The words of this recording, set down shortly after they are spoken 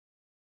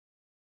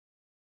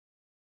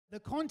The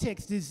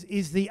context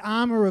is the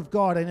armor of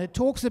God, and it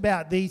talks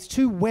about these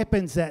two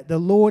weapons that the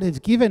Lord has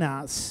given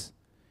us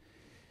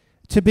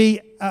to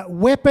be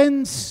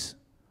weapons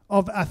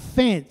of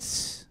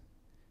offense.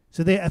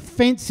 So they're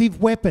offensive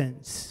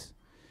weapons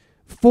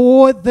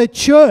for the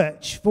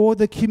church, for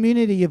the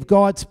community of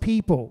God's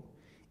people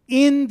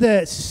in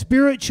the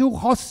spiritual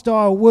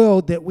hostile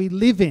world that we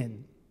live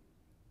in.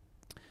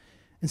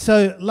 And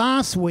so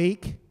last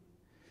week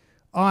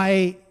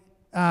I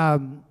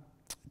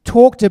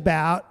talked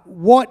about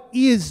what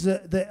is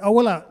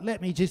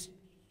let me just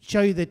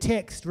show you the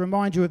text,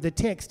 remind you of the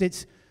text.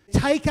 It's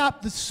take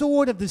up the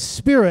sword of the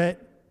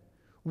Spirit,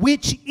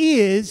 which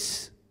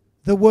is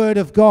the Word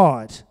of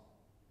God.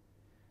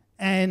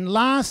 And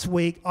last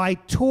week I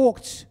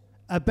talked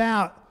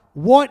about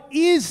what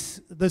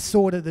is the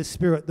sword of the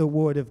Spirit, the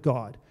Word of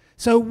God.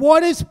 So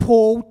what is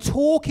Paul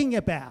talking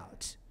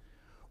about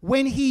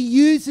when he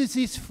uses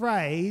this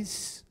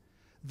phrase,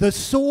 the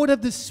sword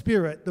of the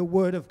Spirit, the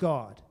Word of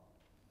God?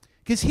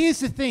 Because here's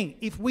the thing,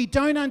 if we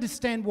don't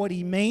understand what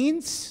he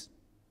means,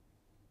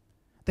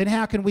 then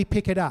how can we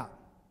pick it up?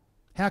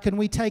 How can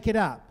we take it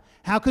up?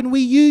 How can we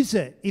use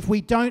it if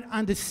we don't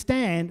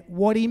understand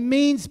what he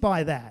means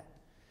by that?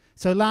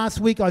 So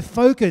last week I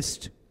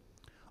focused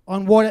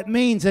on what it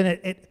means,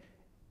 and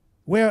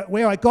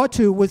where I got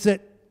to was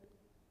that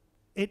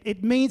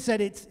it means that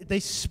it's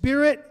the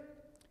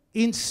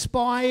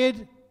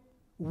Spirit-inspired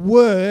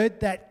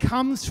word that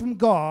comes from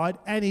God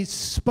and is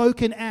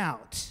spoken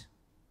out.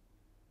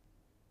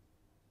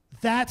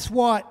 That's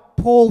what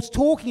Paul's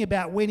talking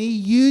about when he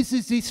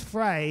uses this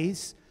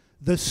phrase,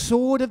 the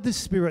sword of the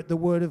Spirit, the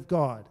Word of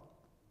God.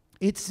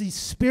 It's the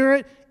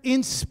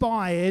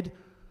Spirit-inspired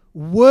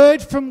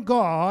word from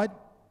God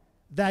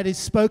that is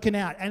spoken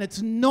out. And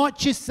it's not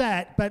just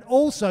that, but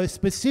also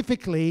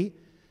specifically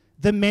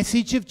the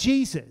message of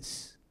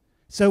Jesus.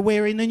 So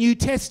we're in the New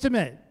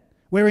Testament.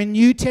 We're in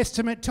New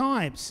Testament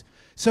times.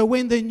 So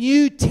when the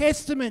New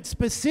Testament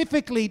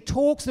specifically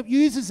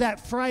uses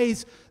that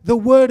phrase, the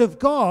Word of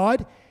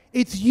God,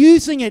 it's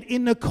using it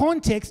in the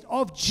context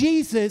of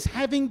Jesus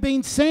having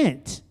been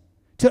sent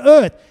to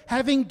earth,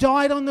 having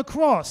died on the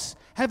cross,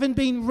 having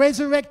been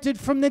resurrected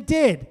from the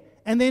dead,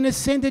 and then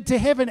ascended to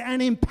heaven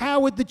and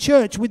empowered the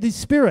church with his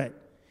Spirit.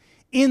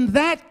 In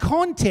that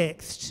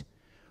context,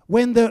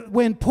 when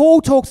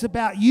Paul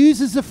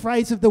uses the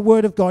phrase of the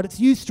Word of God, it's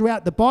used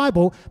throughout the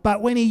Bible,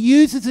 but when he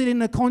uses it in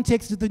the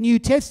context of the New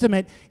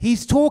Testament,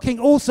 he's talking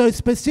also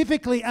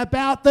specifically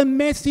about the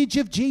message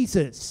of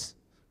Jesus,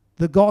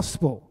 the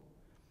gospel.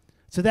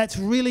 So that's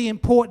really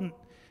important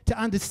to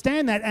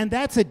understand that, and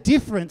that's a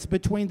difference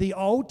between the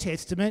Old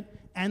Testament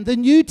and the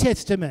New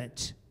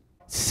Testament.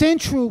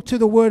 Central to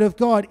the Word of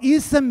God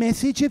is the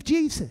message of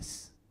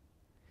Jesus.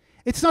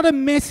 It's not a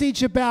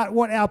message about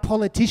what our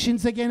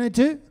politicians are going to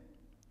do.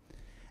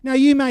 Now,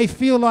 you may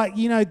feel like,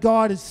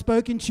 God has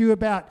spoken to you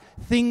about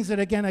things that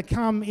are going to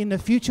come in the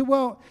future.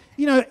 Well,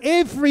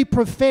 every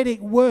prophetic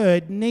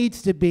word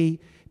needs to be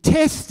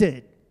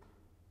tested,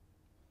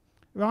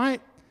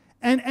 right?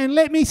 And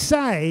let me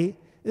say,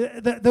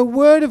 the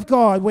Word of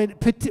God, when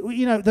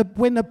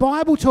the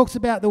Bible talks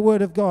about the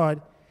Word of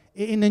God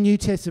in the New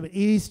Testament, it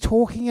is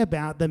talking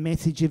about the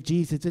message of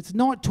Jesus. It's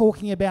not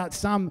talking about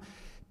some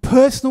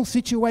personal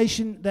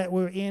situation that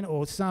we're in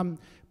or some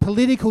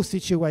political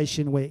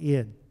situation we're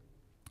in.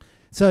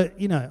 So,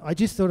 I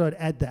just thought I'd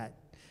add that.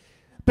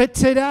 But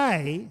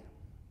today,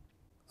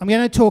 I'm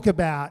going to talk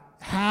about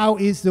how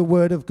is the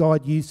Word of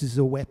God used as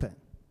a weapon.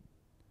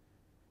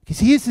 Because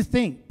here's the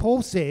thing.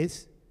 Paul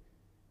says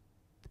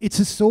it's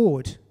a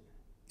sword.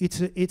 It's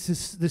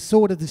the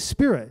sword of the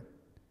Spirit.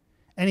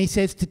 And he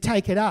says to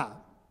take it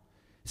up.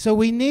 So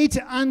we need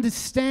to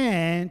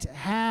understand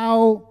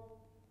how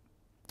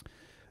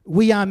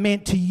we are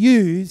meant to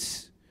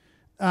use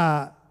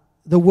the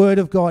Word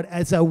of God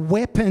as a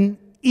weapon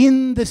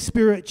in the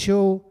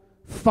spiritual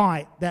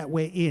fight that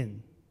we're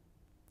in.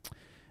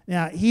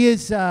 Now,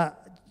 here's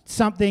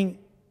something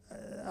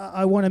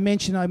I want to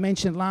mention. I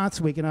mentioned last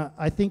week, and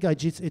I think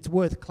it's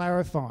worth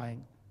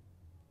clarifying.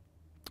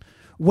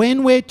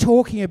 When we're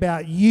talking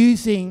about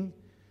using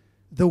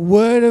the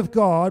Word of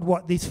God,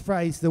 this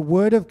phrase, the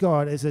Word of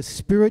God, as a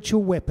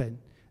spiritual weapon,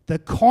 the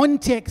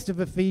context of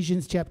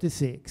Ephesians chapter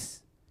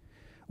 6,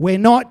 we're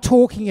not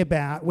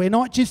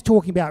just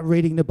talking about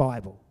reading the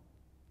Bible.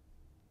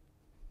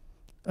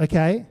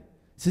 Okay?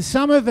 So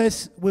some of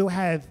us will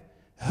have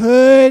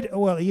heard,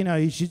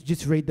 you should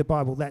just read the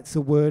Bible. That's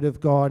the Word of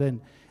God, and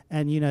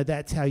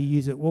that's how you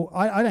use it. Well,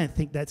 I don't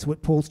think that's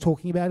what Paul's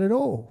talking about at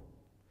all.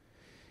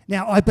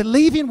 Now, I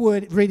believe in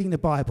reading the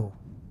Bible.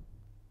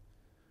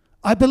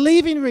 I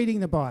believe in reading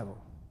the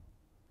Bible.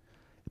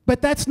 But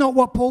that's not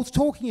what Paul's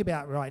talking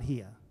about right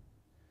here.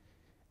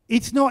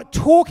 It's not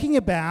talking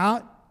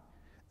about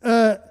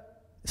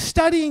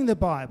studying the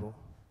Bible.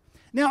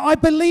 Now, I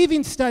believe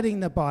in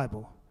studying the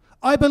Bible.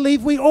 I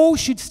believe we all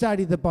should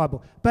study the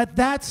Bible. But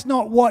that's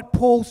not what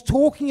Paul's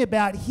talking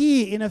about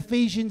here in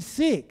Ephesians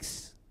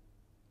 6.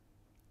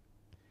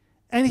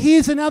 And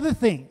here's another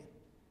thing.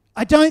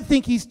 I don't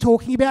think he's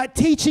talking about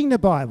teaching the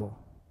Bible.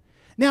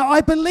 Now,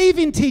 I believe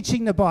in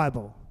teaching the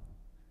Bible.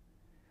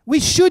 We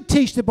should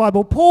teach the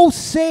Bible. Paul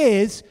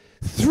says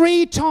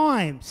 3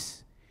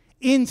 times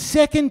in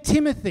 2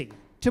 Timothy,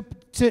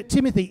 to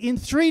Timothy, in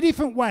 3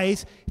 different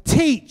ways,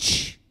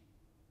 teach.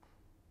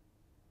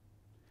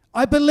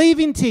 I believe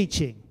in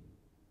teaching.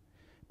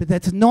 But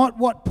that's not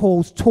what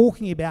Paul's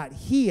talking about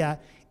here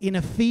in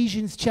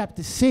Ephesians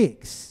chapter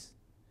 6.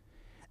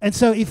 And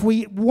so if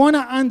we want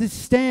to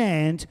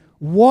understand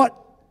what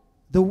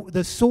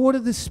the sword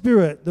of the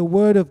Spirit, the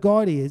Word of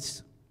God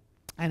is,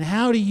 and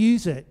how to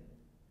use it,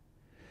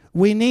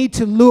 we need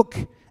to look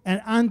and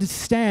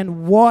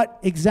understand what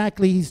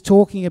exactly he's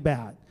talking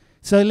about.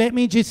 So let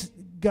me just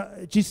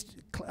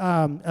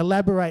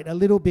elaborate a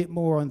little bit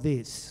more on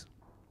this.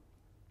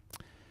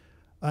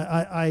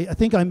 I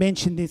think I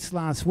mentioned this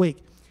last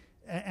week,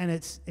 and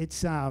it's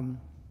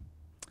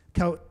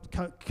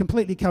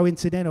completely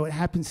coincidental. It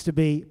happens to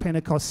be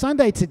Pentecost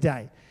Sunday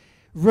today.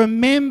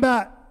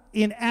 Remember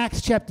in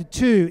Acts chapter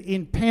 2,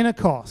 in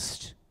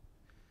Pentecost,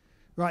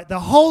 right, the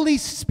Holy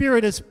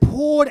Spirit is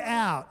poured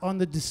out on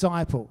the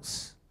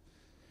disciples,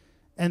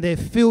 and they're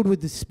filled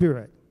with the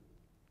Spirit.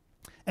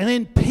 And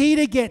then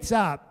Peter gets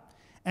up,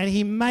 and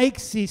he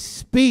makes his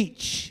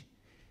speech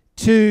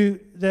to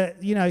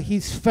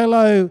his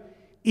fellow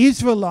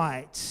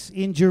Israelites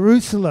in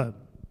Jerusalem.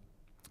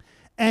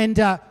 And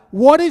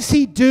what does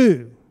he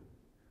do?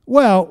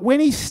 Well, when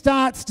he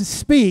starts to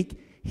speak,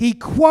 he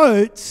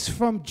quotes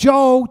from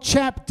Joel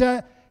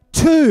chapter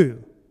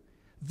 2,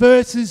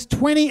 verses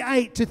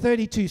 28 to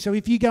 32. So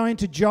if you go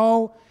into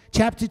Joel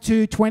chapter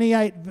 2,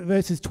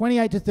 verses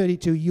 28 to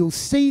 32, you'll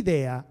see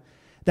there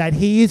that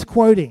he is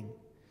quoting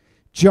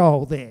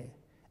Joel there.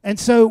 And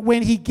so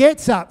when he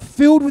gets up,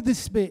 filled with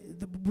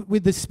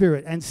the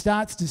Spirit, and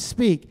starts to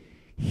speak,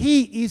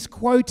 he is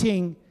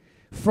quoting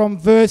from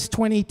verse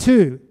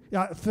 22.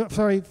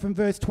 From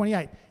verse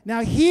 28.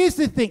 Now, here's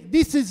the thing.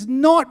 This is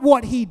not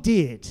what he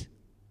did.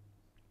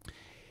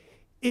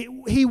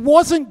 He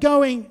wasn't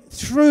going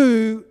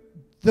through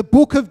the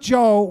book of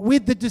Joel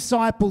with the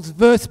disciples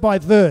verse by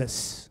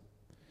verse.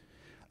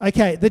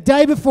 Okay, the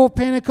day before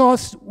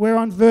Pentecost, we're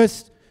on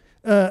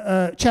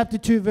chapter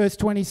 2, verse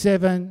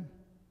 27.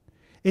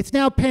 It's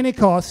now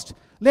Pentecost.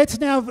 Let's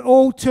now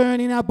all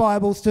turn in our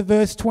Bibles to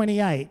verse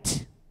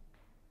 28.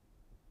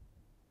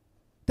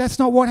 That's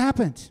not what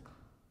happened.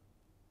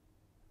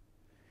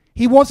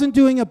 He wasn't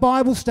doing a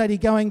Bible study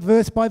going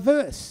verse by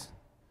verse.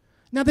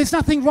 Now, there's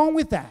nothing wrong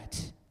with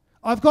that.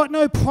 I've got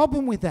no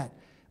problem with that.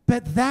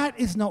 But that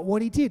is not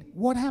what he did.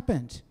 What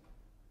happened?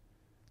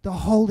 The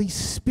Holy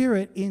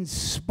Spirit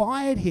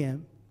inspired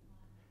him,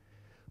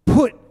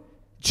 put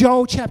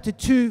Joel chapter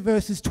 2,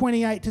 verses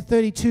 28 to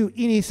 32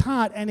 in his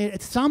heart, and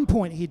at some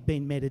point he'd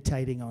been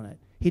meditating on it.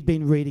 He'd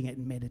been reading it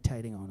and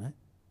meditating on it.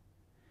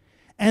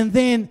 And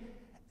then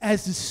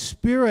as the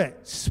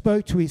Spirit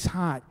spoke to his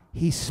heart,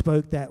 he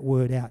spoke that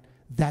word out.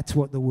 That's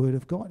what the Word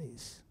of God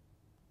is.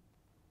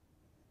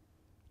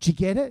 Do you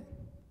get it?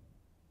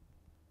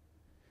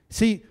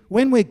 See,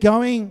 when we're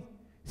going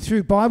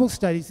through Bible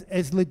studies,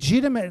 as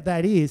legitimate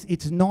that is,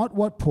 it's not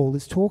what Paul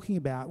is talking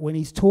about when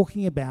he's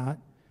talking about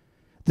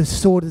the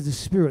sword of the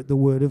Spirit, the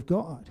Word of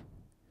God.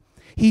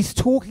 He's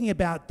talking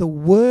about the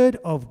Word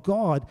of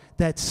God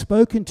that's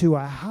spoken to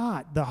our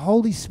heart. The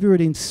Holy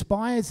Spirit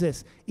inspires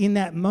us in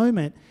that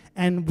moment,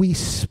 and we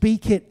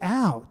speak it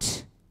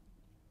out.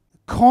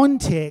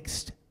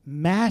 Context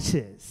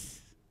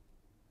matters.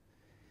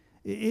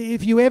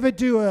 If you ever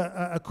do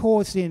a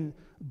course in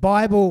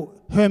Bible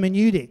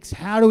hermeneutics,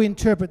 how to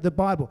interpret the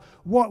Bible,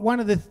 one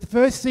of the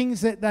first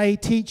things that they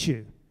teach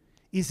you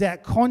is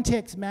that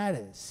context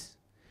matters.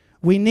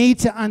 We need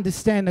to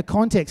understand the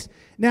context.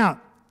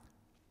 Now,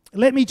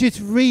 let me just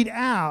read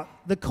out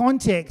the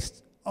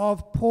context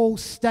of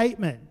Paul's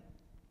statement.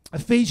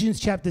 Ephesians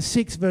chapter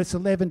 6, verse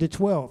 11 to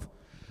 12.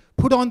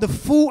 Put on the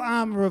full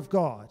armor of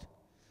God,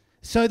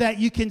 so that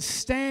you can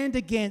stand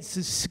against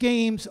the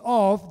schemes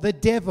of the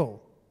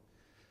devil.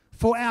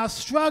 For our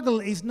struggle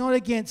is not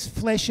against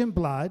flesh and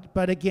blood,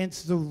 but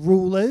against the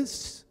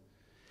rulers,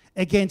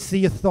 against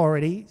the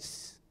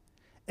authorities,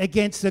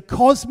 against the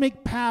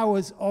cosmic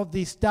powers of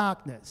this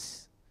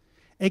darkness,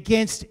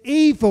 against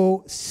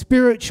evil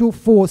spiritual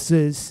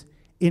forces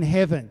in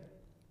heaven.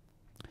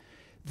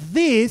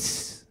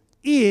 This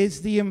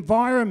is the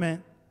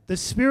environment, the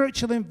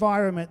spiritual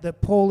environment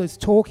that Paul is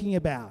talking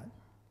about.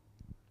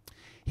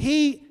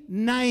 He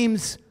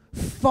names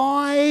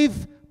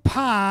 5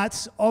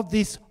 parts of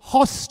this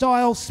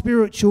hostile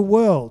spiritual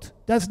world,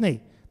 doesn't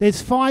he?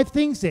 There's 5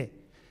 things there.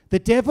 The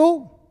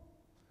devil,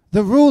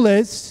 the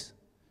rulers,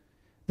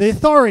 the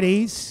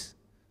authorities,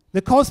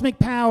 the cosmic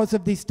powers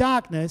of this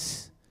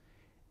darkness,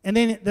 and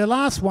then the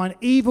last one,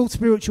 evil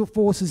spiritual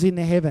forces in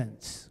the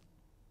heavens.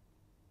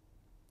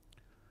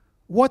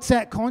 What's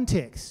that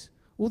context?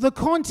 Well, the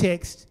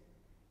context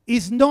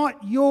is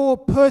not your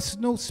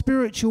personal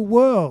spiritual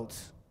world.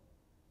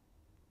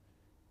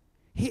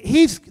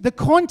 The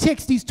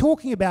context he's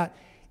talking about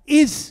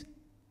is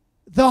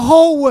the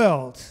whole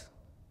world.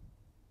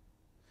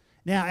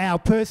 Now, our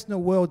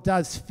personal world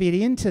does fit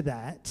into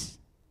that,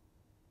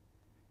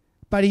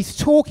 But he's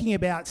talking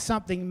about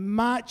something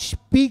much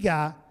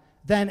bigger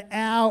than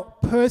our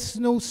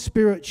personal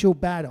spiritual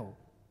battle.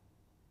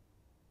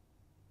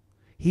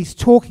 He's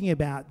talking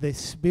about the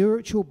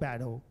spiritual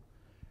battle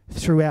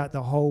throughout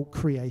the whole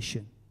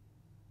creation.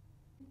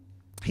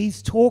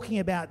 He's talking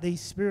about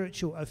these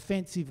spiritual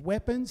offensive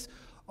weapons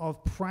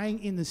of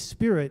praying in the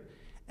Spirit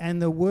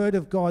and the Word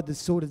of God, the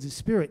sword of the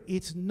Spirit.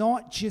 It's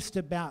not just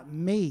about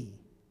me.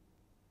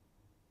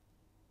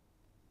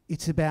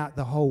 It's about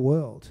the whole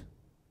world.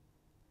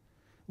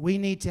 We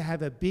need to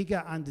have a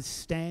bigger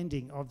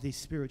understanding of this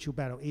spiritual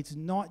battle. It's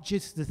not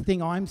just the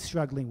thing I'm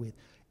struggling with,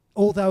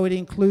 although it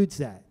includes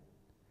that.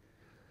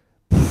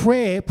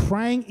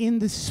 Praying in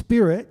the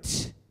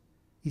Spirit,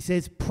 he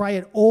says, pray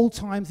at all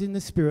times in the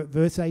Spirit,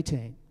 verse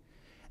 18.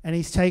 And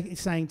he's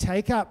saying,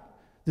 take up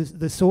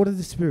the sword of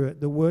the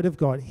Spirit, the Word of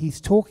God. He's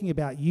talking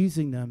about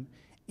using them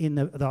in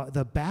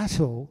the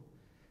battle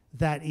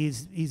that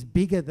is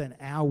bigger than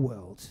our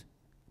world,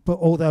 but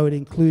although it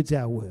includes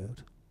our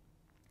world.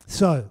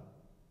 So,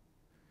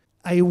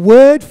 a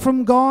word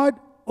from God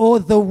or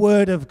the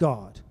Word of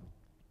God.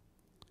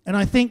 And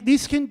I think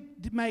this can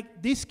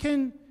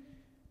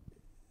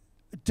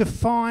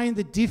define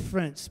the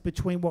difference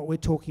between what we're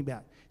talking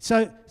about.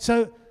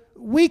 So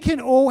we can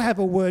all have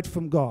a word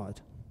from God.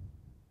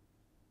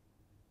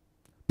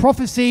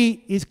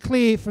 Prophecy is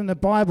clear from the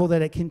Bible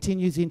that it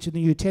continues into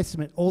the New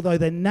Testament, although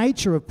the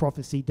nature of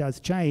prophecy does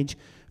change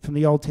from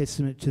the Old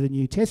Testament to the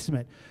New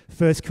Testament.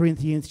 1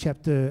 Corinthians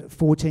chapter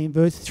 14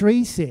 verse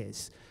 3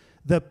 says,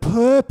 the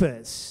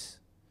purpose,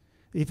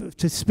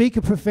 to speak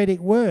a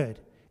prophetic word,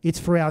 it's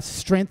for our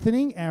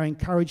strengthening, our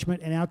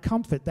encouragement, and our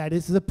comfort. That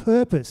is the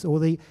purpose or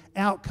the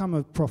outcome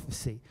of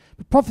prophecy.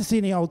 But prophecy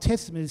in the Old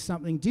Testament is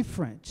something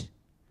different.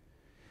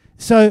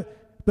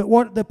 But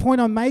what the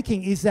point I'm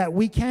making is that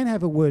we can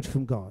have a word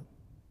from God.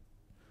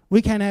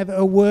 We can have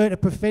a word, a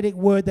prophetic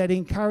word that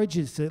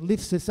encourages, that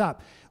lifts us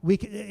up.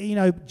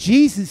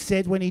 Jesus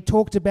said when he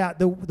talked about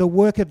the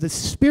work of the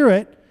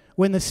Spirit,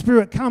 when the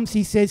Spirit comes,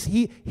 he says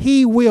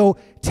he will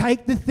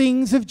take the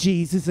things of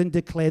Jesus and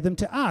declare them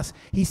to us.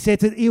 He said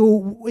that he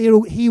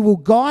will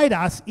guide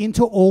us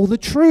into all the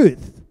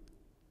truth.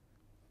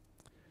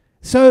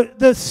 So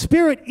the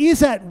Spirit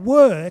is at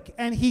work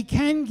and he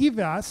can give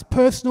us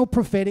personal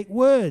prophetic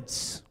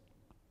words.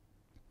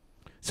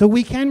 So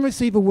we can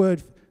receive a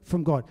word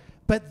from God.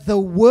 But the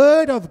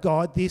Word of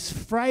God, this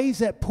phrase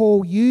that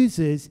Paul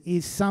uses,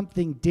 is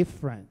something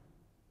different.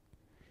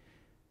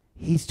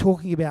 He's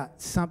talking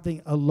about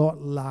something a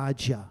lot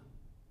larger.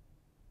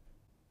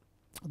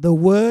 The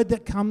word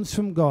that comes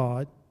from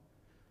God,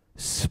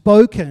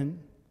 spoken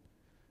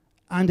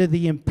under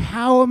the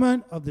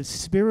empowerment of the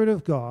Spirit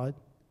of God,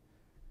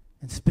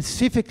 and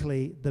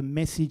specifically the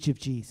message of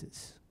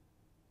Jesus.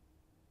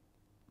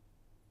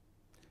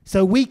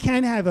 So we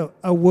can have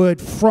a word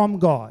from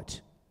God,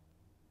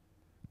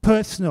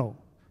 personal,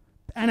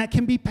 and it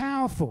can be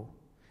powerful,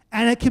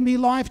 and it can be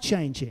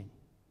life-changing.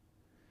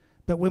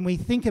 But when we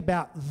think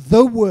about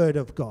the Word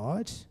of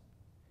God,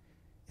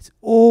 it's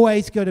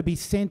always going to be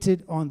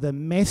centered on the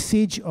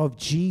message of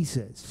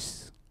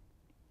Jesus.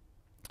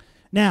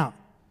 Now,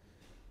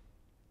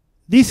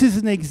 this is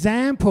an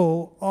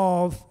example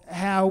of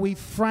how we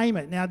frame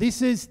it. Now,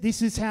 this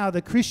is how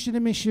the Christian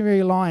and Missionary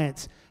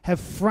Alliance have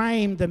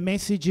framed the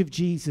message of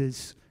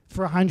Jesus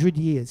for 100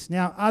 years.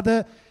 Now,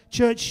 other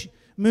church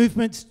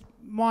movements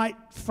might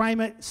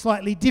frame it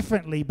slightly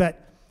differently,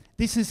 but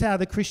this is how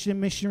the Christian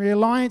Missionary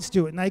Alliance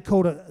do it, and they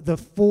call it the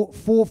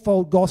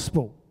fourfold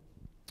gospel.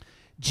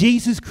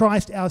 Jesus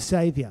Christ, our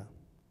Saviour.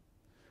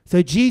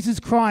 So Jesus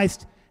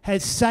Christ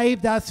has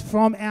saved us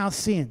from our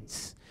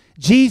sins.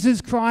 Jesus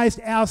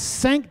Christ, our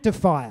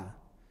Sanctifier.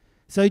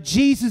 So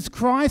Jesus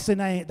Christ, and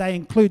they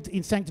include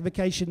in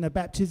sanctification the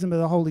baptism of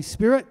the Holy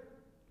Spirit.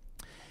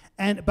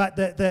 But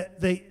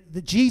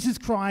the Jesus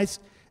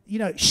Christ,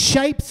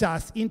 shapes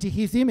us into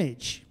His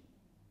image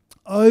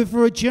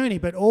over a journey,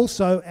 but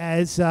also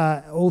as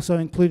also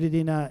included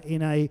in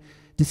a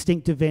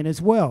distinct event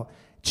as well.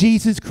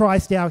 Jesus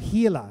Christ, our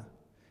healer.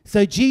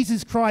 So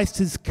Jesus Christ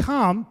has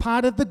come.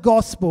 Part of the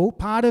gospel,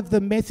 part of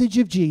the message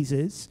of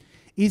Jesus,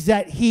 is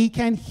that He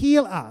can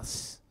heal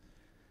us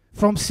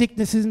from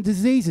sicknesses and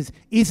diseases.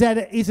 Is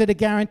it a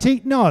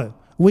guarantee? No.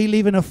 We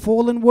live in a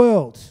fallen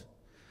world.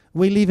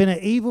 We live in an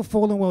evil,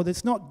 fallen world.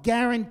 It's not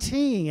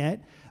guaranteeing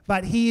it,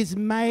 but He has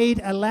made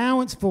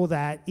allowance for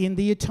that in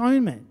the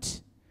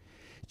atonement.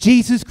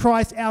 Jesus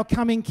Christ, our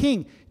coming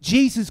King.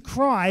 Jesus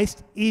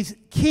Christ is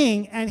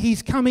King and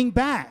He's coming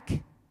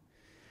back.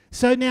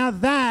 So now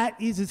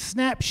that is a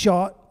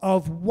snapshot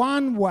of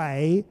one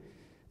way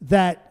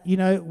that,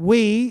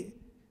 we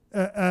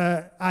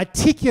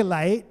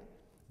articulate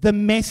the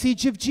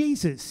message of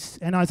Jesus.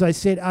 And as I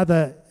said,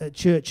 other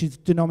churches,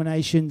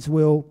 denominations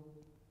will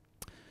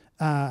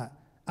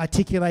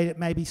articulate it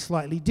maybe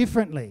slightly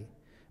differently.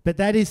 But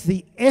that is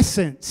the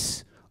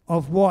essence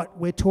of what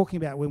we're talking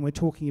about when we're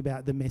talking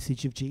about the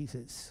message of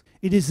Jesus.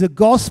 It is the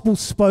gospel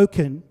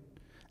spoken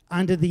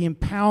under the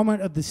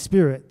empowerment of the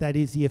Spirit that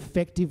is the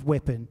effective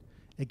weapon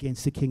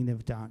against the kingdom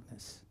of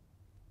darkness.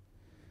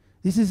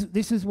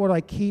 This is what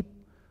I keep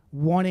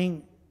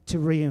wanting to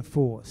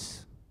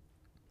reinforce.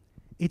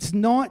 It's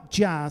not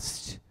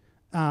just,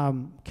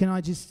 can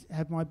I just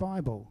have my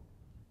Bible?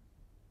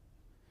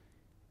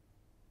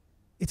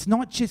 It's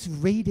not just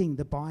reading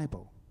the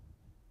Bible.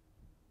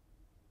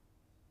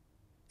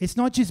 It's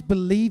not just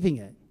believing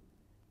it.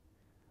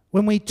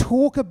 When we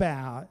talk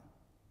about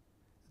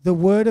the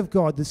Word of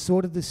God, the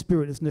sword of the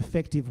Spirit, as an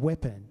effective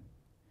weapon,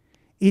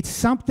 it's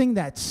something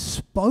that's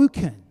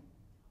spoken.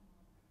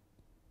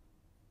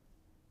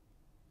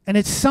 And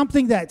it's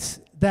something that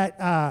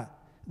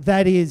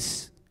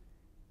is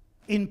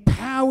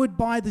empowered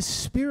by the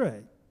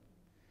Spirit.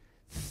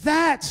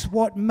 That's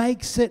what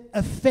makes it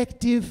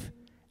effective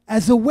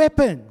as a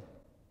weapon.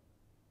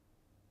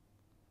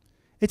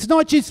 It's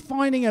not just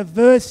finding a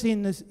verse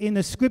in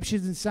the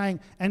scriptures and saying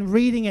and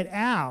reading it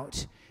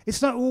out.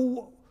 It's not.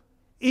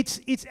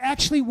 It's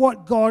actually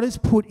what God has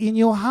put in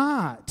your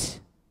heart.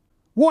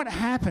 What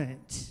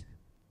happened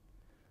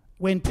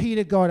when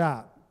Peter got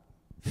up,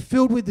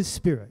 filled with the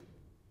Spirit,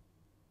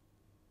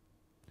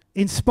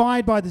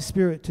 inspired by the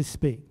Spirit to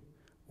speak?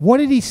 What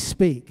did he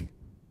speak?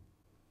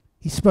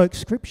 He spoke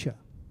Scripture.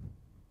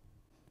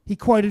 He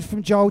quoted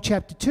from Joel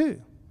chapter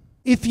 2.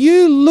 If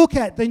you look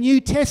at the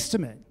New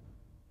Testament,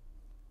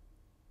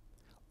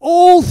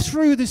 all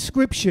through the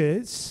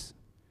Scriptures,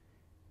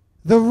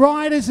 the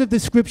writers of the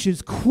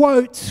Scriptures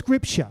quote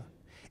Scripture.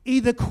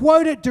 Either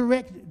quote it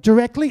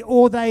directly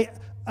or they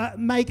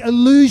make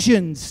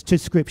allusions to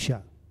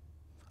Scripture.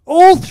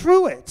 All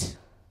through it.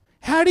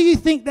 How do you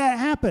think that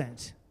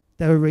happened?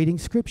 They were reading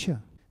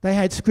Scripture. They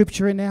had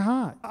Scripture in their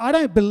heart. I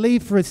don't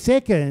believe for a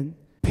second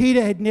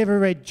Peter had never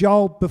read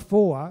Joel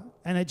before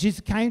and it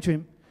just came to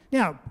him.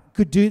 Now,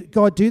 could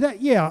God do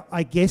that? Yeah,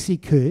 I guess he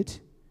could.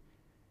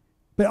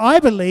 But I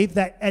believe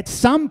that at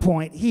some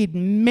point he'd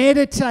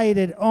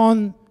meditated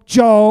on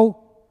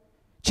Joel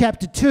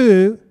chapter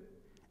 2,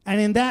 and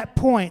in that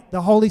point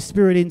the Holy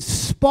Spirit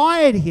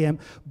inspired him,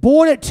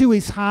 brought it to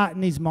his heart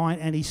and his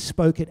mind, and he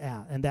spoke it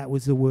out. And that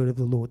was the word of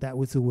the Lord. That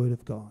was the word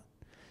of God.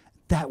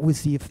 That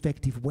was the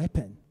effective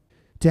weapon.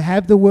 To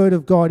have the word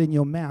of God in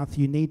your mouth,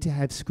 you need to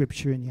have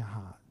Scripture in your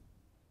heart.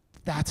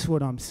 That's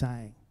what I'm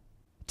saying.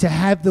 To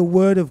have the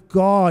word of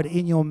God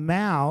in your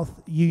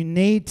mouth, you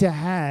need to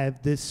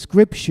have the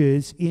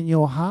Scriptures in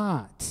your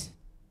heart.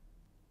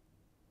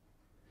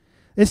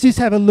 Let's just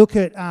have a look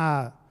at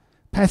a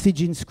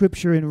passage in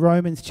Scripture in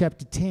Romans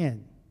chapter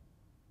 10.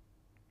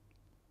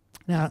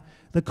 Now,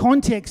 the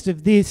context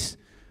of this,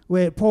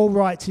 where Paul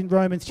writes in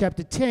Romans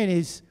chapter 10,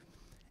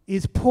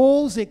 is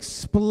Paul's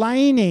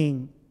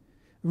explaining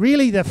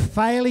really the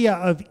failure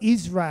of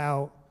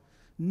Israel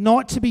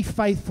not to be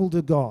faithful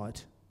to God.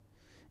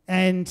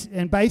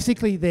 And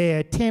basically their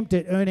attempt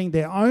at earning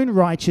their own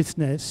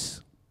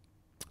righteousness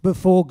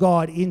before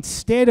God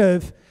instead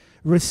of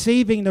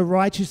receiving the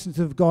righteousness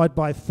of God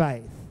by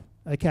faith.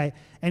 Okay?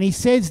 And he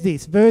says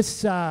this,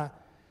 verse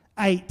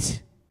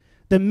 8,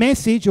 the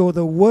message or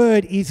the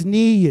word is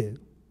near you.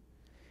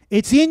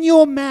 It's in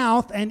your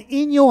mouth and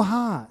in your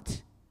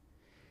heart.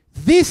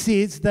 This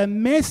is the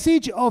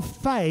message of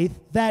faith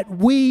that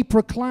we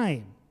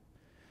proclaim.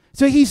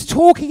 So he's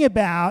talking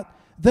about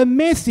the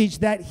message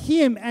that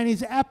him and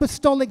his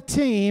apostolic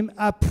team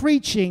are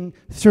preaching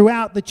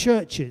throughout the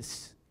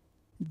churches.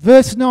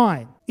 Verse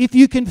 9, if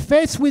you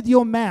confess with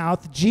your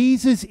mouth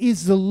Jesus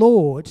is the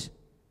Lord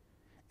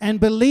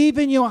and believe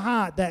in your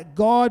heart that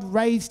God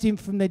raised him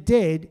from the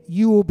dead,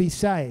 you will be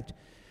saved.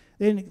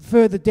 Then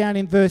further down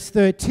in verse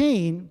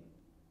 13,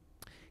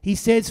 he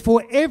says,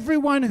 for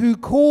everyone who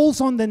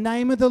calls on the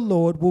name of the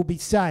Lord will be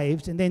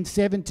saved. And then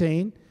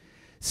 17,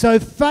 so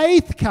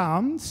faith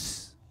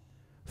comes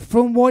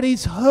from what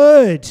is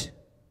heard.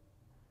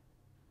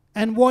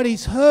 And what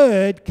is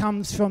heard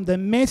comes from the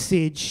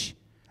message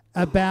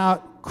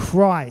about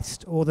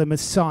Christ or the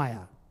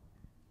Messiah.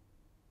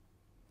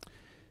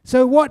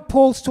 So what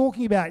Paul's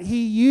talking about,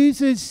 he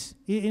uses,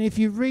 and if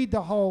you read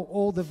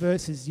all the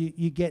verses,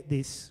 you get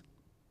this.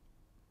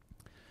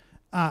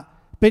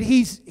 But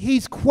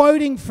he's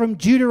quoting from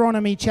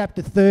Deuteronomy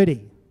chapter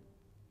 30.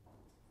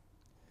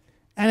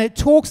 And it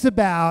talks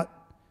about,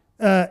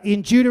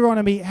 in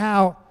Deuteronomy,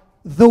 how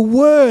the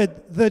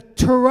word, the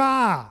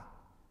Torah,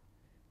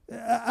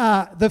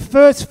 the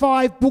first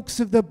 5 books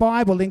of the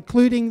Bible,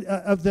 including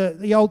of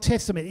the Old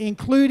Testament,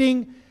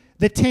 including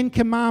the 10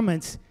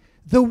 Commandments,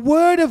 the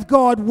word of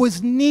God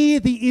was near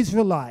the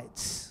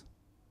Israelites.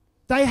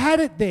 They had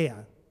it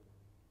there.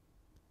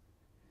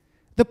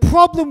 The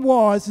problem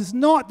is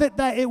not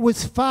that it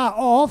was far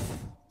off,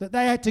 that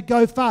they had to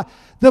go far.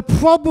 The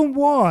problem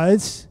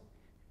was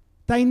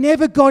they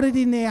never got it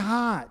in their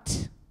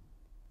heart.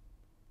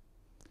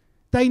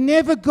 They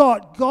never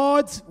got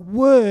God's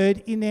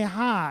word in their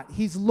heart,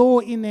 his law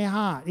in their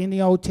heart in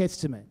the Old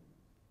Testament.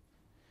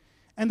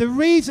 And the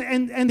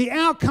reason and the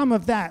outcome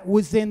of that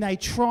was then they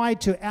tried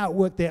to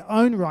outwork their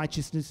own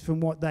righteousness from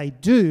what they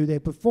do, their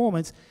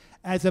performance,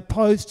 as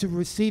opposed to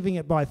receiving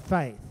it by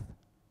faith.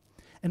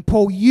 And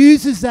Paul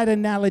uses that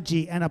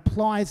analogy and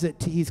applies it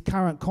to his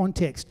current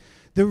context.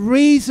 The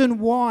reason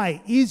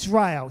why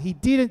Israel, he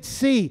didn't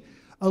see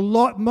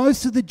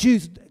most of the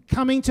Jews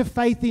coming to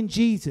faith in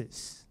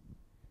Jesus,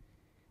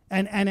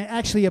 and it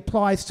actually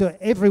applies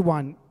to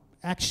everyone,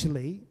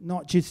 actually,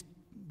 not just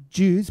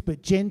Jews,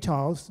 but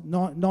Gentiles,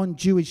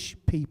 non-Jewish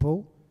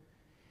people.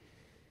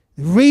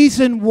 The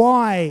reason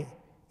why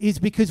is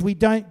because we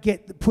don't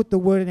put the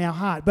word in our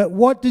heart. But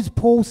what does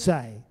Paul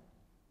say?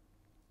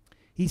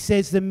 He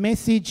says the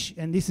message,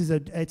 and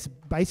it's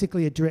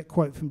basically a direct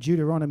quote from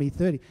Deuteronomy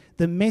 30,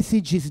 the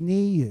message is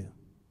near you.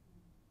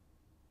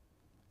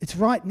 It's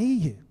right near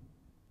you.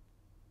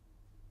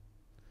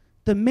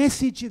 The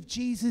message of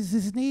Jesus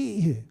is near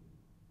you.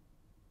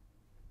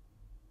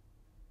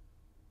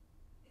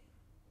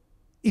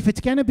 If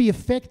it's going to be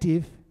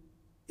effective,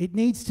 it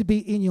needs to be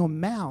in your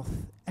mouth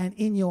and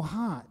in your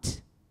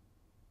heart.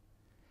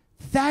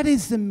 That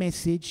is the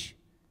message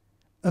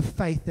of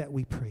faith that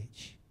we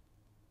preach.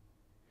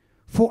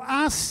 For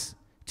us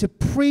to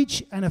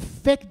preach an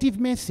effective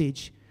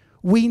message,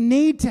 we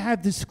need to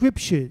have the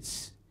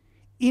scriptures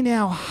in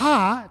our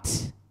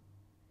heart,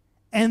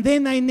 and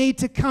then they need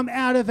to come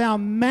out of our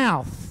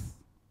mouth.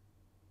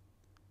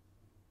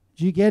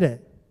 Do you get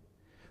it?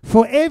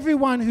 For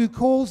everyone who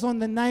calls on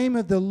the name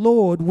of the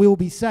Lord will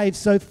be saved.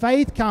 So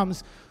faith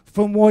comes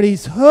from what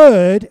is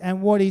heard,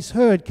 and what is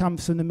heard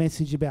comes from the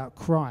message about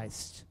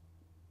Christ.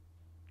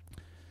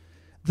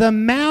 The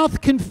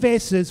mouth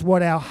confesses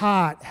what our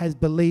heart has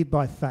believed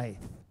by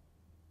faith.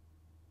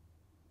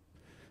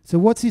 So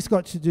what's this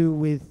got to do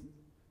with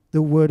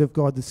the Word of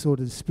God, the sword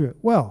of the Spirit?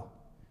 Well,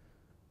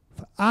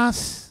 for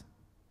us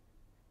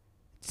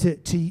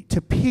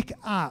to pick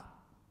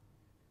up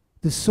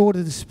the sword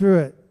of the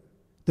Spirit,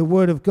 the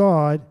Word of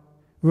God,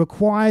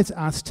 requires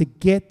us to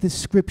get the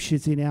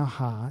Scriptures in our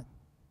heart,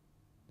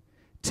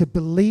 to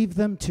believe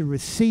them, to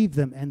receive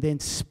them, and then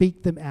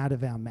speak them out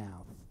of our mouth.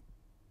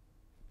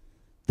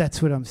 That's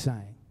what I'm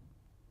saying.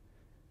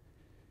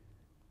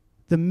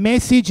 The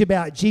message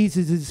about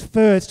Jesus is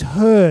first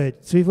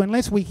heard. So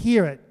unless we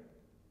hear it,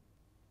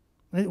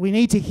 we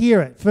need to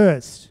hear it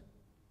first.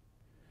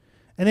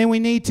 And then we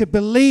need to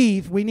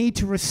believe, we need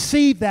to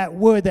receive that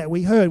word that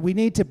we heard. We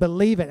need to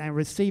believe it and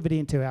receive it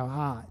into our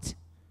heart.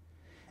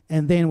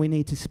 And then we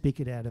need to speak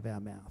it out of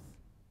our mouth.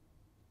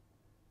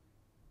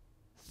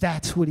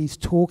 That's what he's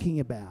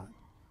talking about.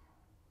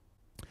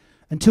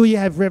 Until you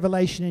have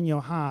revelation in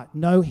your heart,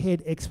 no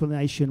head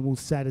explanation will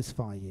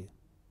satisfy you.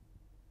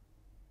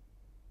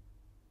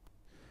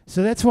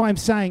 So that's why I'm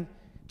saying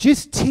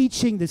just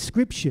teaching the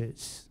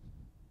scriptures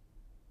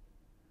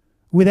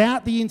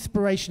without the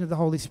inspiration of the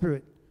Holy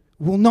Spirit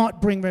will not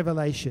bring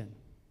revelation.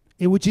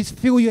 It will just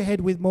fill your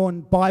head with more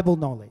Bible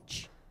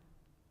knowledge.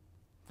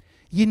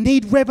 You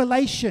need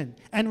revelation,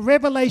 and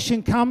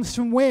revelation comes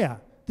from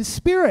where? The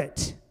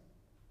Spirit.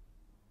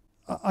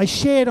 I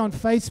shared on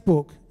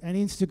Facebook and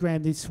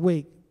Instagram this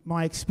week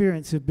my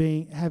experience of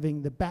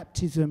receiving the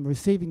baptism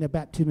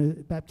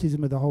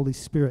of the Holy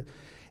Spirit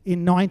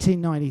in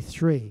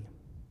 1993.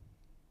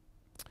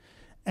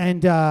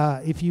 And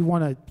if you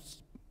want to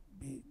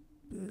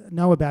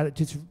know about it,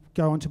 just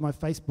go onto my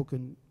Facebook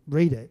and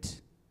read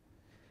it.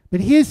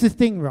 But here's the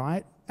thing,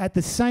 right? At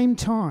the same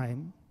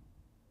time,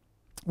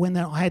 when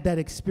I had that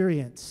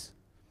experience,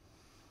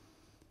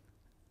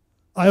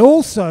 I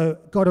also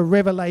got a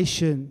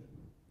revelation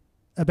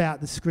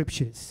about the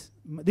scriptures.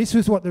 This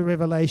was what the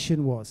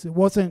revelation was. It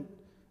wasn't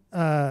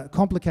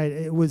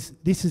complicated. It was,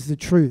 this is the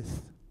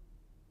truth.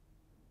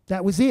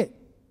 That was it.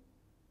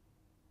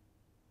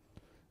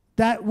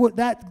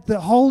 The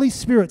Holy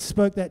Spirit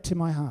spoke that to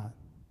my heart.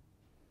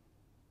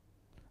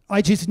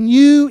 I just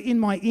knew in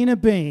my inner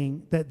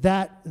being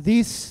that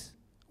this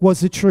was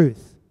the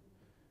truth.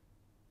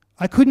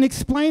 I couldn't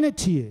explain it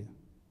to you.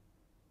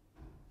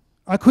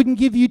 I couldn't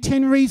give you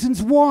 10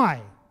 reasons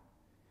why.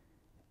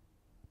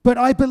 But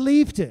I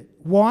believed it.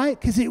 Why?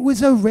 Because it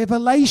was a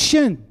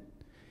revelation.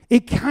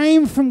 It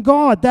came from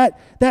God. That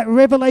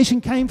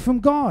revelation came from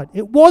God.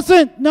 It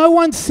wasn't, no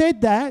one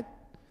said that.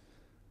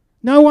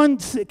 No one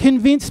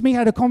convinced me,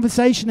 had a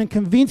conversation and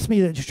convinced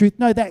me that it's truth.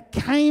 No, that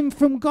came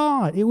from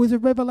God. It was a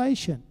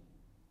revelation.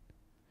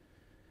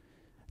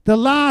 The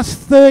last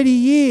 30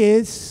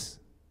 years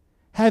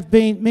have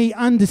been me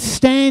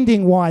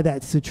understanding why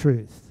that's the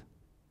truth.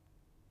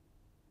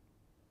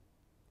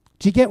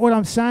 Do you get what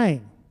I'm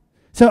saying?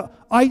 So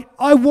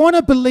I want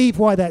to believe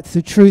why that's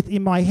the truth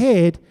in my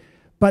head,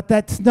 but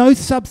that's no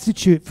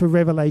substitute for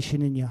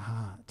revelation in your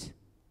heart.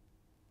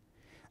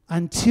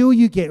 Until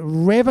you get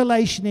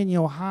revelation in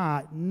your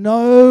heart,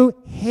 no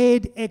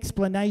head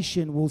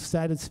explanation will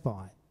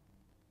satisfy.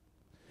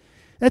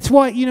 That's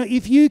why,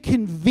 if you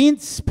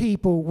convince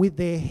people with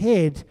their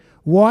head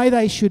why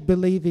they should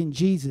believe in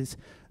Jesus,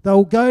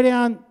 they'll go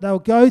down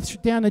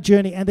a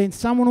journey, and then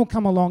someone will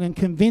come along and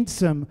convince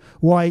them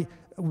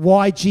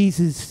why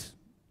Jesus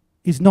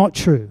is not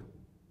true.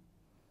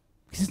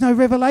 Because there's no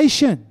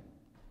revelation.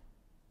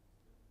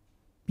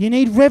 You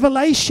need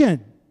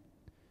revelation.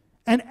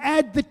 And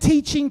add the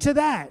teaching to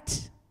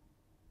that.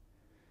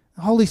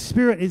 The Holy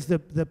Spirit is the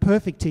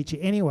perfect teacher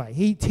anyway.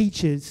 He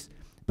teaches,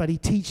 but he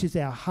teaches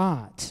our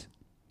heart.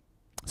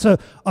 So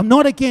I'm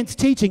not against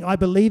teaching. I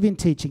believe in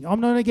teaching.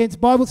 I'm not against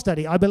Bible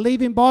study. I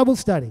believe in Bible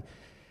study.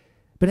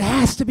 But it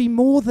has to be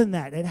more than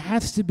that. It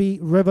has to be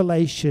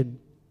revelation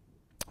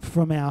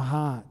from our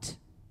heart.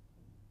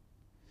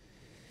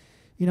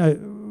 You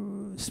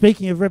know,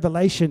 speaking of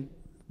revelation,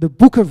 the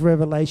book of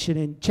Revelation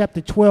in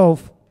chapter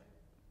 12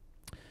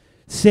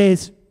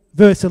 says,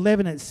 verse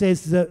 11, it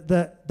says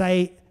that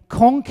they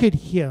conquered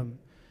him.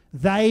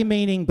 They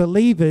meaning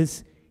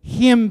believers,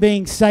 him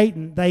being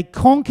Satan. They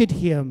conquered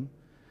him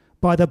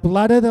by the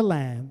blood of the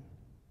Lamb,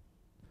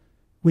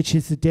 which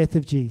is the death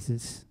of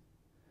Jesus,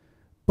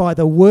 by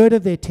the word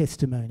of their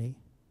testimony,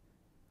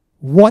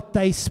 what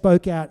they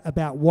spoke out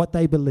about what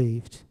they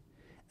believed,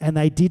 and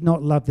they did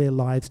not love their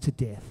lives to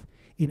death.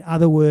 In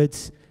other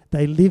words,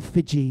 they lived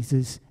for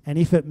Jesus, and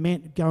if it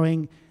meant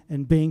going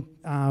and being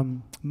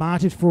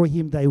martyred for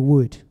him, they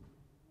would.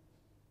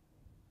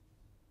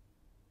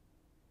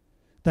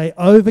 They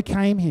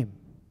overcame him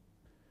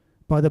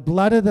by the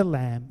blood of the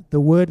Lamb, the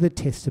word of the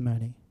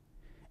testimony,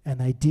 and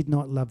they did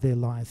not love their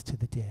lives to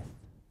the death.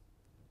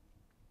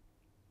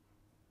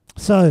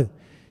 So,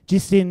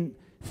 just in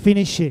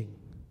finishing,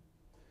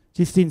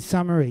 just in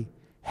summary,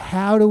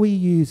 how do we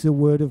use the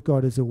word of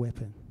God as a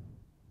weapon?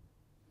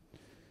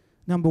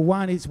 Number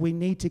one is we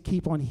need to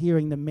keep on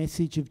hearing the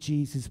message of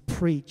Jesus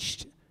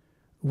preached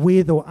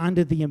with or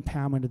under the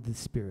empowerment of the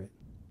Spirit.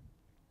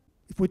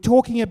 If we're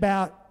talking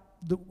about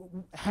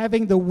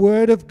having the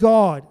word of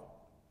God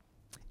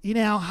in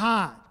our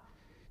heart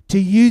to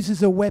use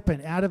as a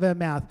weapon out of our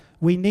mouth,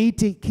 we need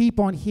to keep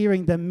on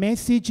hearing the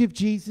message of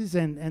Jesus,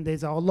 and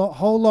there's a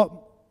whole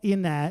lot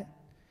in that,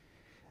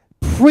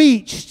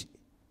 preached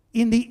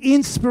in the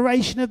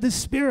inspiration of the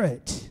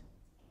Spirit.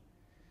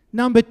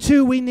 Number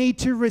two, we need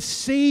to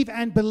receive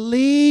and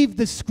believe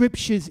the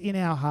scriptures in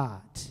our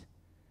heart.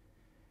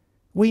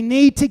 We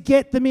need to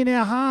get them in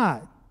our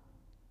heart.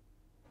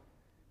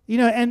 You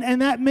know,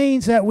 and that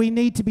means that we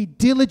need to be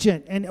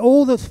diligent in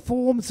all the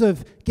forms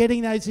of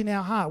getting those in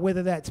our heart,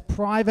 whether that's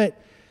private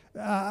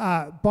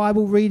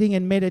Bible reading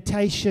and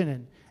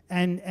meditation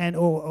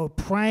or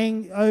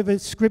praying over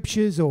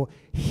scriptures, or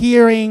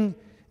hearing,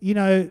 you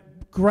know,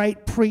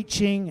 great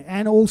preaching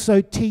and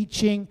also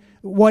teaching.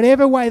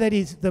 Whatever way that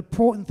is, the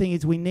important thing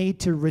is we need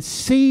to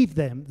receive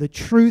them, the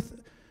truth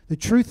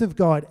of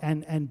God,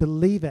 and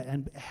believe it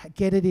and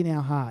get it in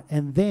our heart.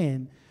 And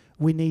then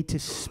we need to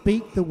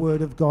speak the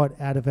word of God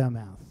out of our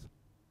mouth.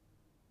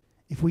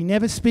 If we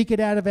never speak it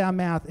out of our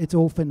mouth, it's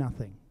all for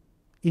nothing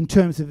in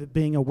terms of it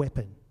being a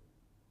weapon.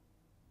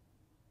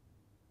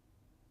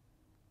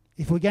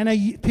 If we're going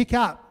to pick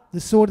up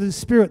the sword of the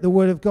Spirit, the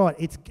word of God,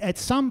 it's at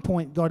some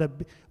point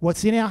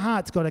what's in our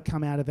heart's got to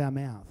come out of our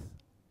mouth.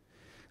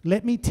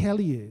 Let me tell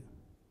you,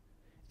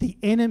 the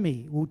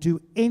enemy will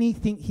do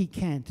anything he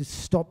can to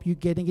stop you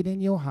getting it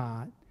in your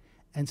heart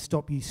and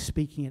stop you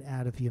speaking it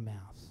out of your mouth.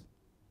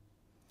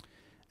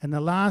 And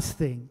the last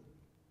thing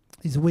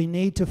is we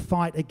need to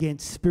fight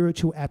against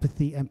spiritual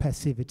apathy and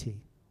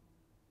passivity.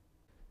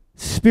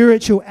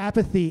 Spiritual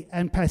apathy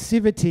and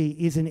passivity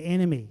is an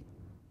enemy.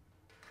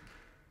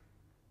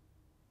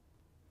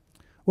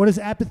 What does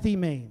apathy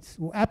mean?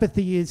 Well,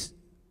 apathy is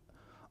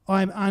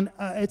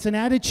it's an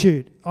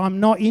attitude. I'm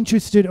not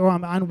interested, or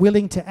I'm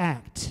unwilling to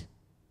act.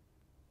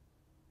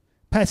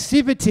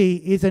 Passivity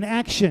is an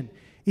action,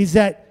 is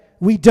that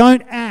we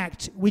don't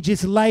act, we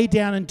just lay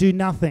down and do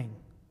nothing.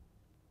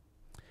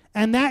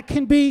 And that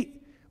can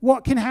be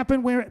what can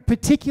happen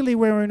particularly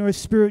where we're in a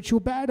spiritual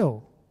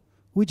battle.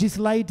 We just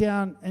lay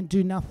down and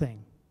do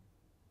nothing.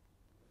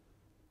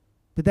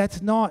 But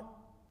that's not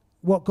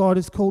what God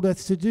has called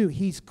us to do.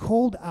 He's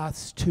called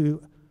us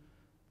to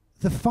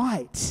the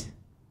fight.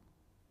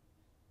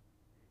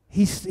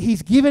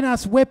 He's given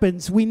us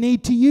weapons. We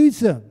need to use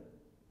them.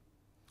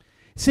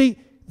 See,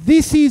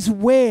 this is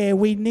where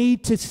we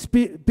need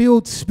to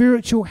build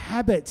spiritual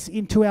habits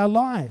into our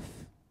life.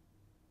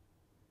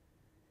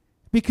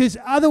 Because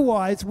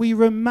otherwise we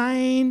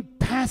remain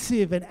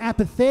passive and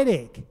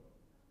apathetic.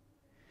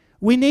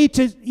 We need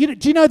to,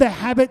 do you know the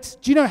habits?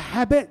 Do you know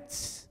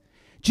habits?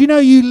 Do you know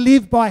you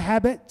live by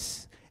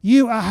habits?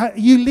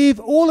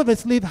 All of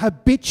us live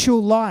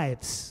habitual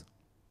lives.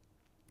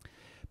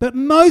 But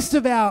most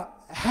of our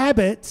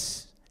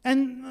habits,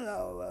 and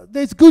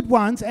there's good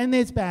ones and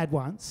there's bad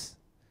ones,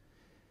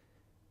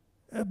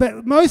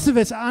 but most of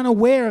us are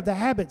unaware of the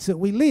habits that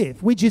we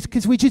live.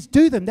 Because we just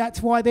do them.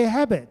 That's why they're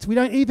habits. We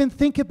don't even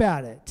think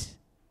about it.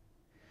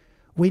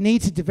 We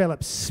need to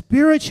develop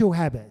spiritual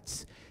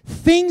habits.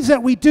 Things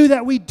that we do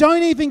that we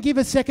don't even give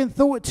a second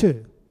thought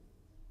to.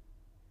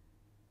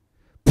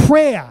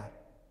 Prayer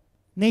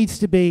needs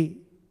to be,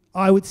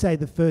 I would say,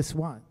 the first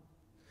one.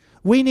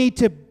 We need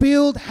to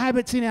build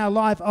habits in our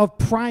life of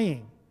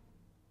praying.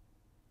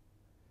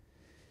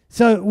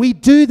 So we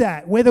do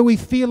that whether we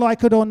feel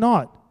like it or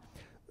not.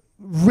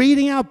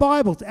 Reading our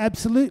Bibles,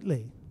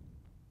 absolutely.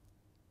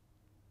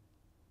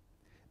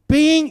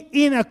 Being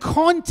in a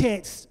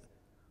context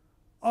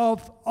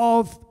of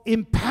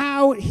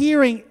empowered,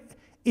 hearing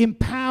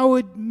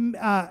empowered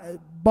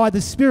by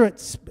the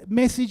Spirit's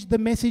message, the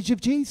message of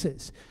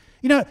Jesus.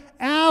 You know,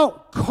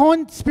 our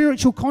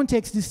spiritual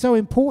context is so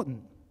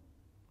important.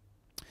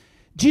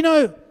 Do you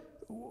know,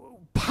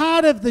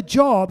 part of the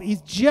job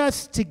is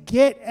just to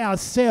get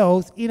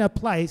ourselves in a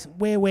place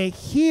where we're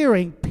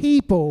hearing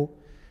people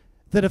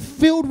that are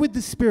filled with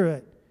the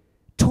Spirit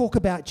talk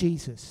about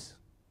Jesus.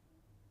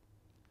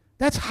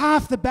 That's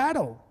half the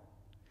battle.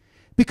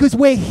 Because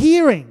we're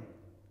hearing.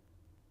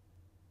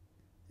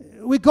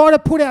 We've got to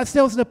put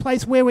ourselves in a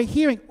place where we're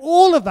hearing.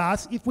 All of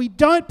us, if we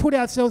don't put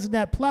ourselves in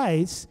that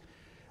place,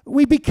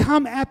 we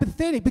become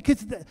apathetic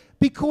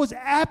because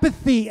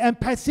apathy and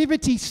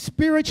passivity,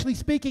 spiritually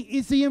speaking,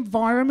 is the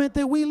environment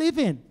that we live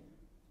in.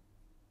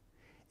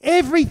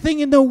 Everything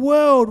in the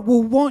world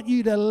will want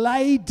you to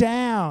lay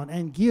down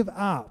and give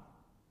up.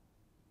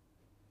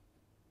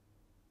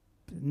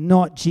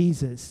 Not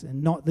Jesus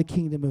and not the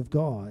kingdom of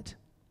God.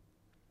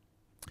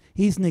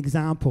 Here's an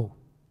example.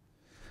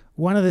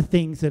 One of the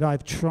things that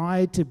I've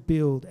tried to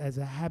build as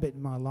a habit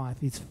in my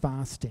life is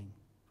fasting.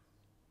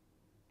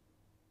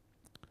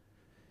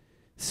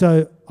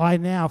 So I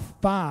now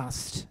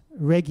fast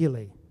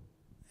regularly,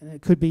 and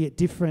it could be at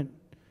different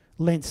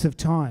lengths of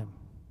time.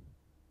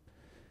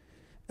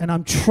 And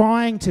I'm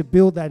trying to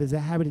build that as a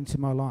habit into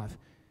my life.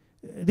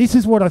 This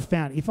is what I've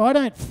found. If I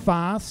don't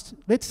fast,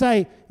 let's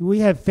say we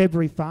have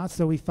February fast,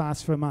 so we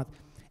fast for a month.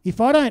 If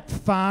I don't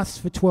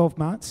fast for 12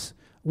 months,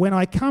 when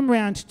I come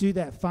round to do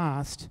that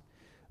fast,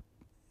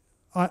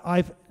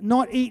 I've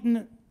not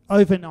eaten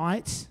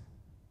overnight,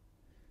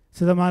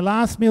 so that my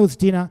last meal's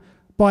dinner.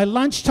 By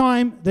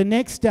lunchtime the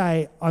next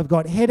day, I've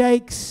got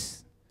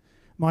headaches,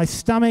 my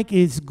stomach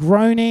is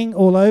groaning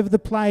all over the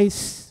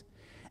place,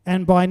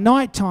 and by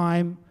night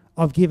time,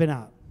 I've given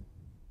up.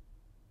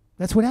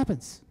 That's what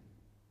happens.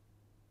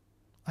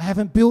 I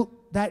haven't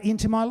built that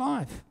into my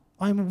life.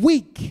 I'm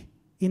weak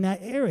in that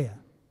area.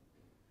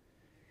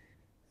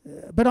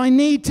 But I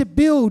need to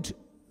build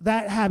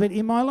that habit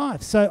in my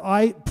life. So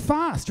I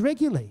fast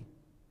regularly.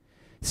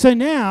 So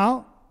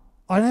now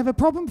I don't have a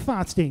problem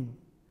fasting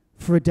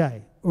for a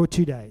day or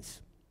 2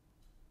 days.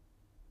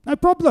 No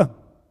problem.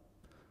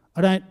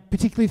 I don't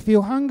particularly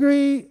feel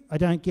hungry. I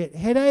don't get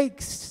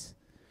headaches.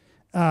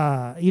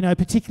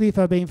 Particularly if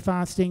I've been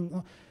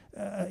fasting,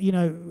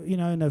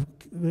 in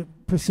the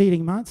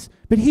preceding months.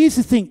 But here's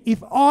the thing.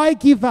 If I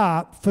give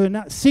up for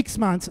 6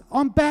 months,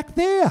 I'm back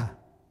there.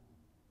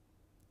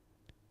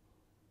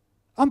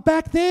 I'm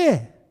back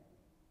there.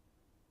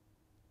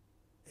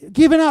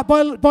 Given up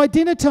by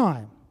dinner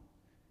time.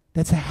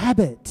 That's a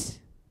habit.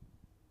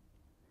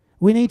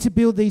 We need to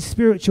build these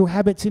spiritual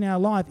habits in our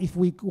life if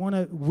we want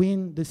to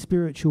win the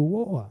spiritual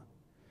war.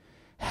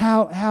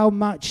 How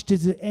much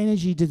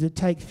energy does it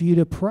take for you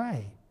to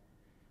pray?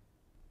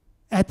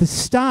 At the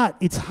start,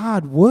 it's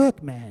hard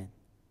work, man.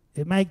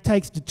 It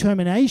takes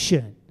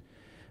determination.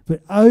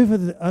 But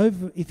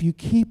if you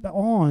keep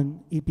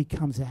on, it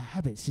becomes a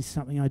habit. It's just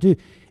something I do.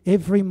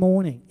 Every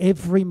morning, I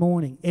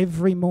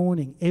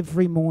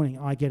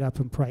get up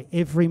and pray.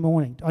 Every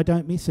morning. I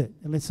don't miss it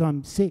unless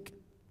I'm sick.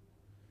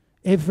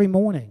 Every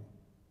morning,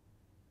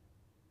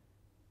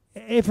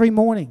 I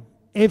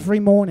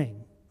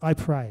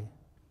pray.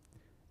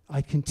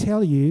 I can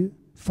tell you,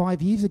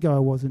 5 years ago I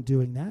wasn't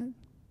doing that.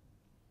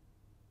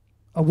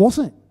 I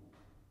wasn't.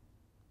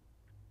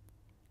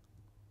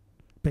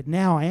 But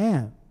now I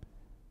am,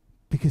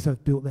 because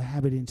I've built the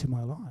habit into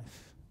my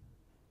life.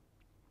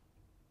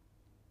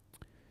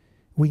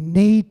 We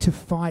need to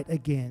fight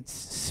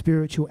against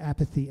spiritual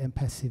apathy and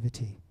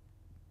passivity.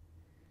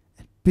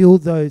 And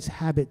build those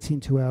habits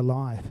into our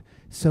life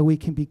so we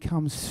can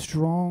become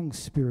strong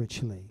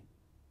spiritually.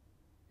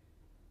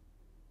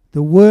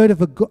 The Word of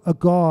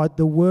God,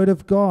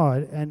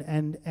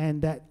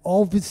 and that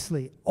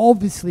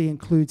obviously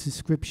includes the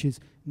Scriptures,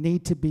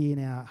 need to be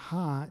in our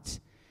heart.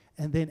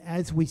 And then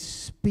as we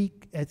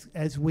speak,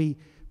 as we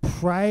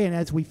pray, and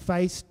as we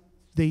face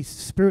these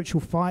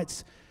spiritual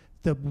fights,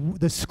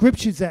 the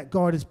Scriptures that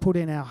God has put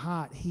in our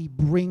heart, He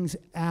brings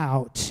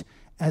out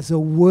as a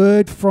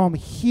word from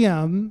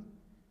Him,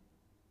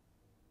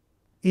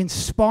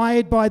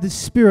 inspired by the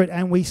Spirit,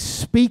 and we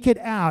speak it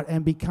out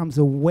and becomes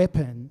a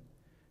weapon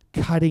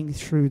cutting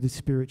through the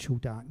spiritual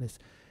darkness,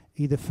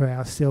 either for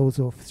ourselves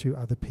or through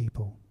other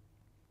people.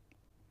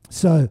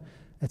 So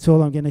that's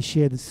all I'm going to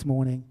share this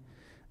morning.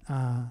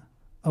 I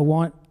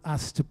want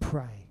us to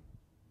pray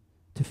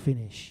to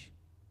finish.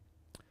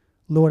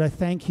 Lord, I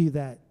thank you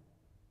that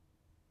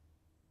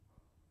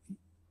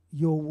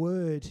your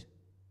word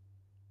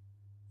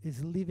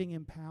is living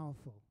and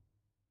powerful.